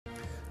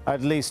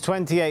At least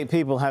 28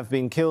 people have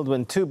been killed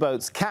when two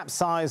boats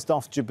capsized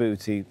off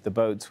Djibouti. The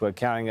boats were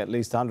carrying at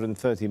least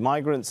 130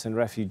 migrants and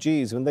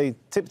refugees when they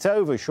tipped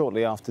over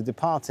shortly after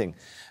departing.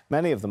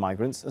 Many of the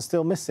migrants are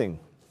still missing.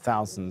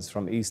 Thousands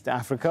from East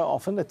Africa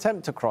often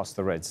attempt to cross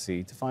the Red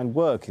Sea to find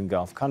work in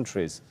Gulf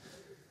countries.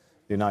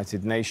 The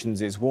United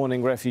Nations is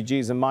warning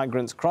refugees and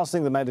migrants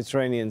crossing the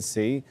Mediterranean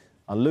Sea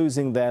are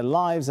losing their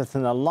lives at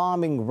an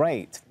alarming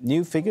rate.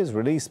 New figures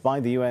released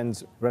by the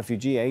UN's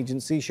refugee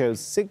agency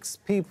shows 6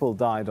 people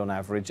died on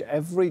average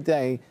every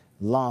day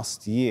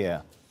last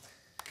year.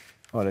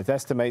 Well, it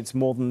estimates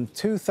more than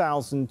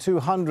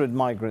 2,200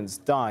 migrants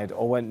died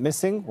or went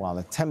missing while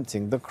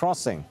attempting the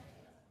crossing.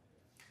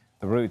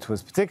 The route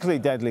was particularly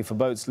deadly for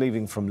boats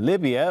leaving from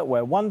Libya,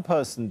 where one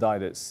person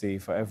died at sea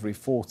for every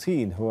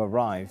 14 who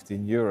arrived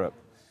in Europe.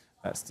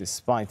 That's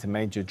despite a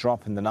major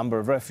drop in the number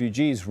of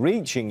refugees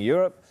reaching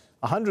Europe.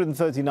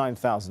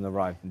 139,000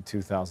 arrived in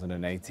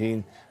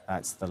 2018.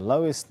 That's the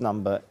lowest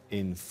number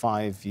in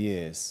 5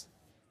 years.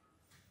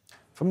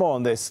 For more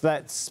on this,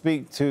 let's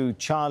speak to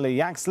Charlie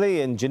Yaxley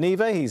in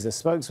Geneva. He's a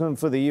spokesman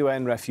for the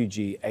UN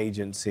Refugee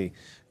Agency.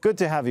 Good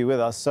to have you with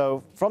us.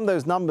 So from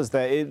those numbers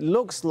there, it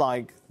looks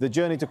like the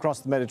journey to cross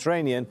the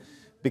Mediterranean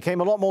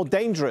became a lot more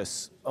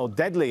dangerous or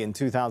deadly in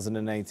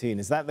 2018.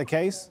 Is that the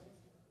case?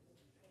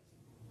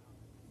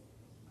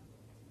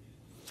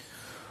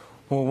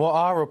 Well, what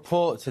our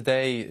report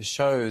today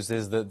shows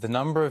is that the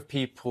number of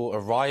people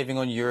arriving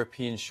on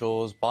European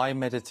shores by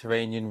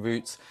Mediterranean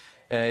routes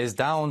is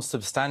down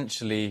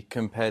substantially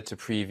compared to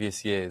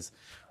previous years.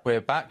 We're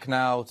back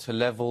now to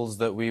levels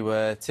that we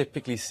were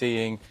typically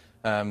seeing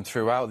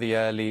throughout the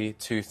early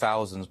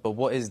 2000s. But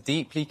what is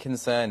deeply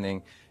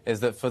concerning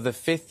is that for the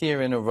 5th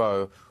year in a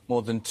row,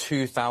 more than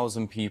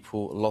 2,000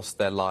 people lost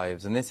their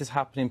lives. And this is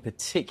happening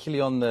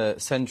particularly on the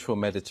central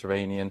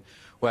Mediterranean,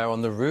 where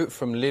on the route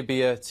from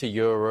Libya to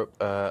Europe,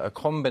 a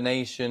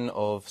combination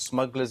of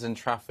smugglers and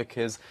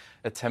traffickers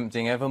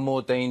attempting ever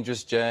more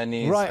dangerous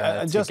journeys.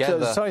 Right,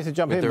 sorry to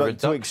jump in, but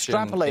to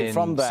extrapolate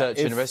from that, search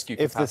and rescue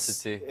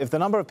capacity. If the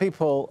number of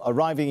people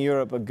arriving in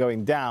Europe are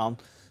going down,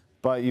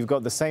 but you've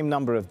got the same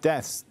number of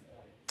deaths,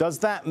 does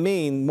that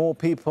mean more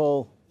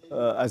people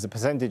as a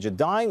percentage are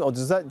dying, or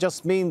does that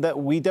just mean that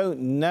we don't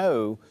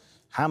know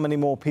how many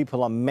more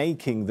people are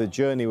making the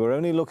journey? We're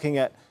only looking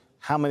at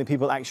how many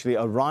people actually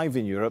arrive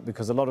in Europe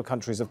because a lot of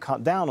countries have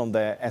cut down on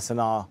their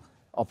S&R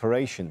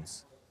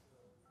operations.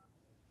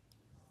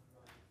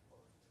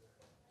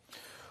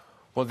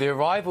 Well, the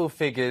arrival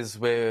figures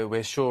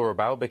we're sure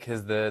about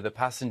because the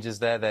passengers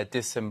there, they're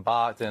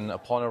disembarked, and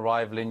upon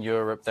arrival in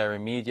Europe, they're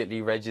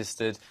immediately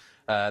registered.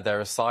 Their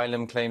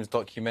asylum claims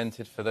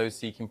documented for those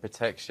seeking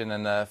protection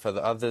and for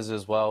the others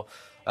as well.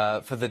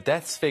 For the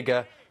deaths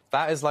figure,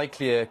 that is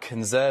likely a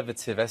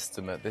conservative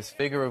estimate. This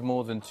figure of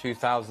more than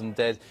 2,000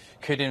 dead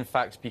could in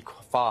fact be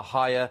far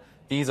higher.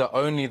 These are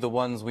only the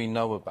ones we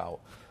know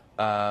about.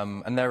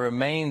 And there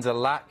remains a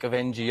lack of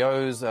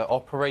NGOs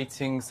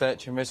operating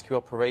search and rescue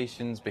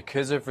operations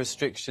because of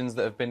restrictions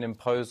that have been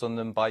imposed on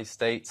them by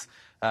states.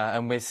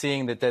 And we're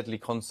seeing the deadly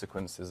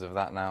consequences of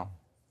that now.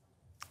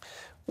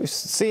 We've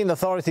seen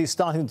authorities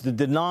starting to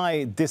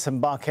deny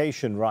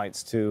disembarkation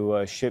rights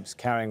to ships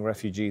carrying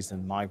refugees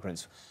and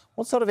migrants.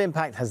 What sort of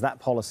impact has that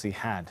policy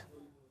had?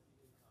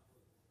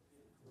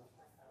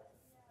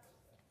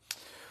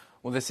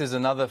 Well, this is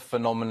another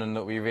phenomenon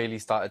that we really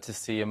started to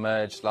see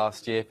emerge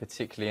last year,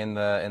 particularly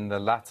in the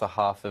latter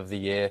half of the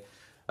year,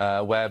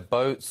 where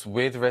boats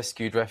with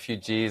rescued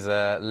refugees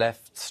are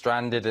left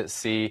stranded at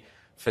sea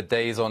for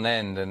days on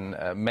end. And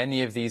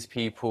many of these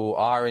people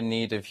are in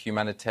need of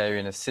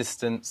humanitarian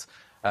assistance.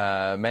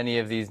 Many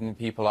of these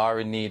people are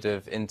in need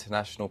of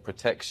international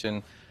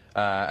protection.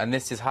 And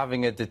this is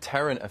having a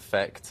deterrent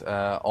effect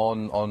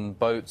on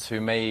boats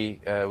who may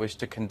wish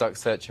to conduct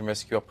search and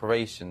rescue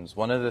operations.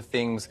 One of the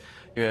things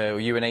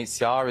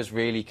UNHCR is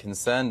really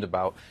concerned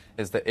about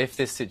is that if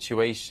this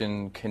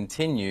situation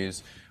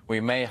continues,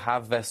 we may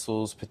have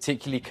vessels,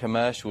 particularly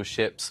commercial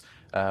ships,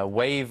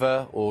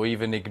 waver or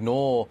even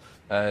ignore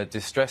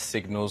distress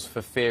signals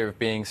for fear of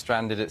being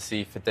stranded at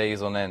sea for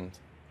days on end.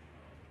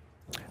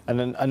 And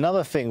then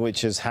another thing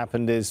which has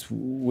happened is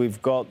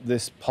we've got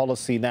this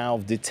policy now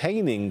of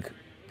detaining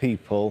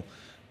people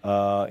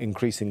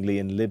increasingly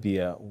in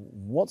Libya.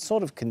 What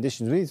sort of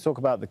conditions? We need to talk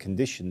about the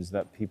conditions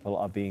that people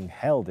are being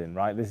held in,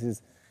 right? This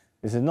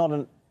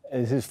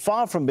is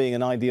far from being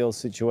an ideal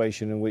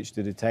situation in which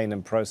to detain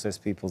and process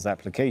people's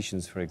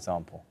applications, for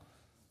example.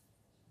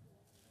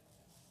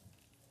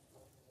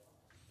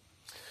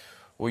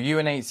 Well,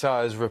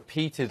 UNHCR has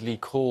repeatedly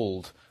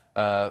called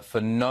for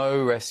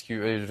no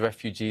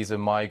refugees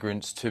and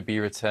migrants to be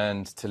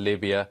returned to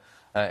Libya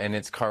in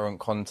its current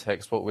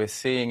context. What we're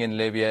seeing in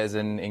Libya is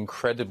an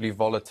incredibly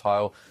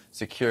volatile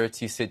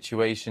security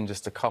situation.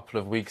 Just a couple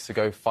of weeks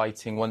ago,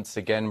 fighting once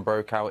again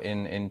broke out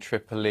in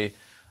Tripoli.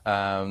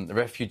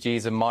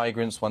 Refugees and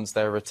migrants, once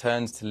they're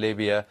returned to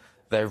Libya,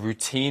 they're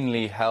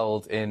routinely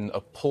held in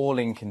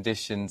appalling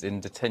conditions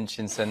in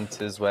detention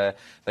centres where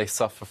they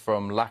suffer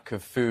from lack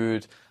of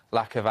food,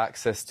 lack of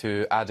access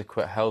to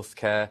adequate health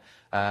care,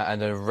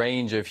 and a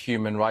range of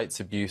human rights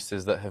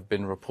abuses that have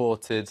been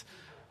reported.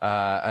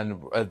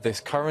 And this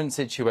current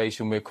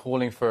situation, we're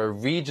calling for a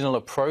regional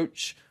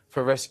approach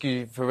for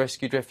rescued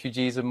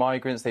refugees and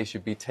migrants. They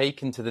should be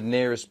taken to the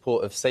nearest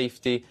port of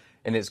safety.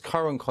 In its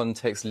current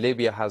context,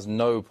 Libya has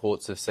no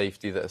ports of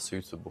safety that are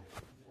suitable.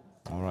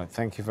 All right,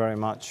 thank you very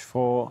much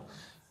for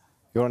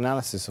your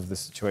analysis of the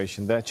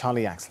situation there,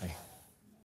 Charlie Yaxley.